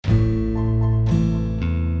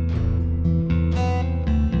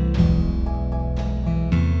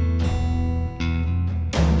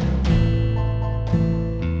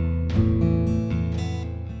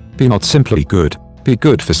Be not simply good, be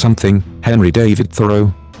good for something. Henry David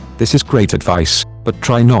Thoreau. This is great advice, but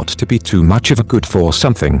try not to be too much of a good for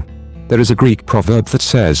something. There is a Greek proverb that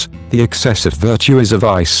says, the excess of virtue is a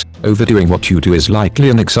vice. Overdoing what you do is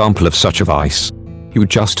likely an example of such a vice. You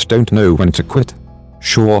just don't know when to quit.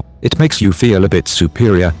 Sure, it makes you feel a bit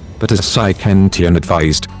superior, but as Ts'ai Ken T'an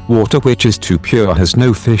advised, water which is too pure has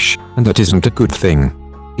no fish, and that isn't a good thing.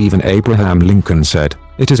 Even Abraham Lincoln said,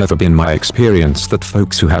 "It has ever been my experience that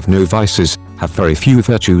folks who have no vices, have very few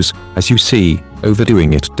virtues." As you see,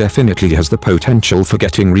 overdoing it definitely has the potential for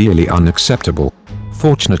getting really unacceptable.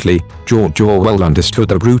 Fortunately, George Orwell understood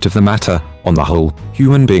the root of the matter. On the whole,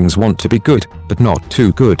 human beings want to be good, but not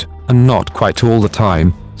too good, and not quite all the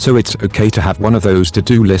time, so it's okay to have one of those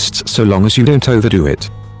to-do lists so long as you don't overdo it.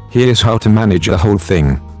 Here's how to manage the whole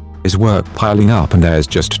thing. Is work piling up and there's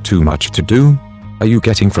just too much to do? Are you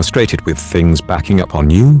getting frustrated with things backing up on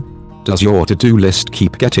you? Does your to-do list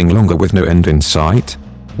keep getting longer with no end in sight?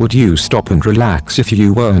 Would you stop and relax if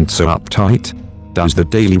you weren't so uptight? Does the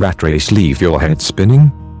daily rat race leave your head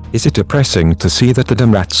spinning? Is it depressing to see that the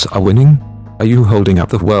dumb rats are winning? Are you holding up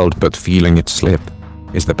the world but feeling it slip?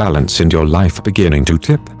 Is the balance in your life beginning to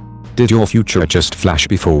tip? Did your future just flash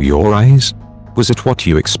before your eyes? Was it what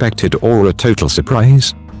you expected or a total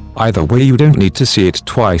surprise? Either way, you don't need to see it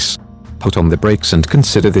twice. Put on the brakes and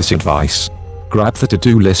consider this advice. Grab the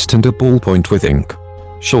to-do list and a ballpoint with ink.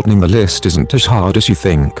 Shortening the list isn't as hard as you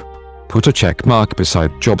think. Put a check mark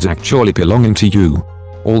beside jobs actually belonging to you.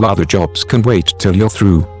 All other jobs can wait till you're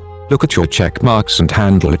through. Look at your check marks and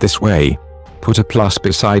handle it this way. Put a plus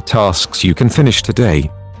beside tasks you can finish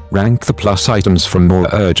today. Rank the plus items from more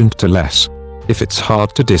urgent to less. If it's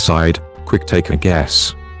hard to decide, quick take a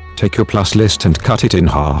guess. Take your plus list and cut it in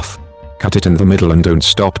half. Cut it in the middle and don't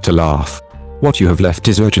stop to laugh. What you have left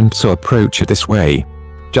is urgent, so approach it this way.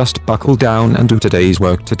 Just buckle down and do today's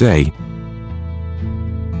work today.